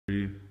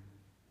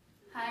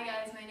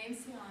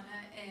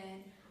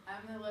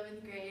I'm in the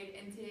 11th grade,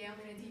 and today I'm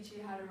going to teach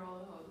you how to roll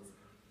a hose.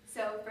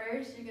 So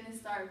first, you're going to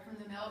start from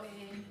the male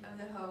end of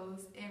the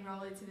hose and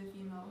roll it to the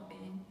female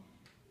end.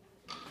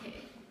 Okay.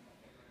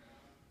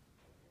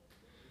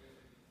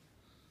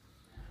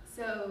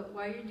 So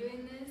while you're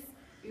doing this,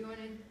 we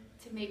wanted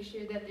to make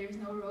sure that there's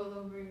no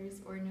rollovers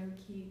or no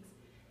keeks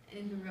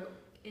in the rope.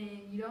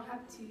 And you don't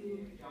have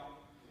to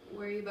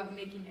worry about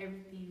making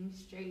everything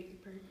straight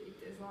and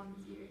perfect as long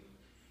as you're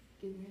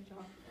getting the job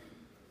done.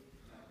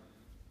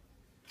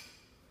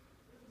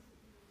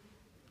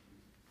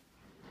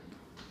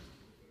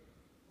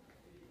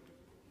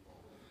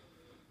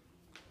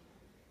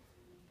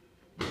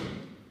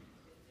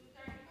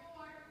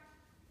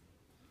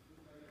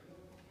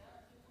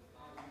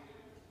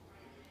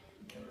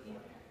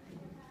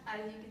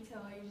 As you can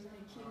tell, you're just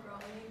going to keep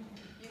rolling.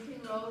 You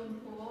can roll and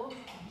pull,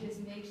 just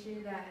make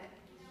sure that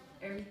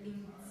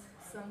everything's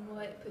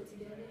somewhat put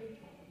together.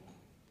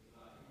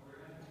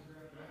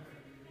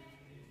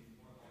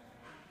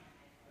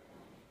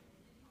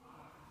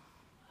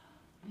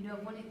 You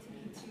don't want it to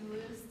be too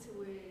loose to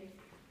where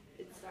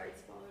it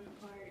starts falling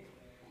apart.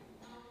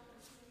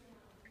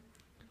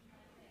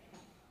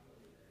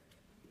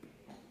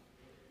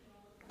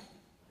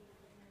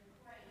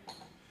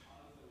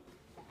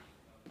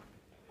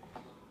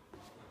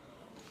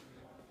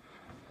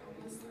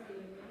 Almost there.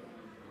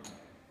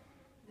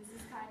 This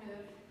is kind of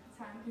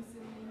time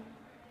consuming,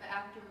 but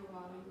after a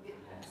while you'll get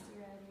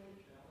faster at it.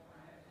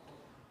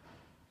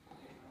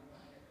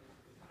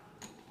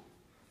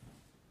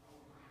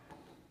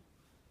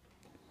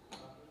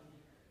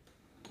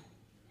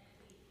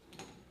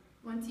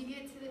 Once you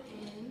get to the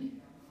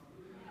end,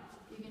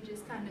 you can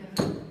just kind of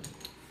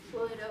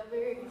pull it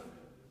over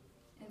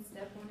and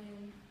step on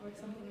it or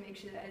something, make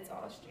sure that it's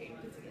all straight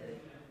and put together.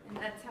 And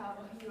that's how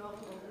you roll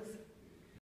holes.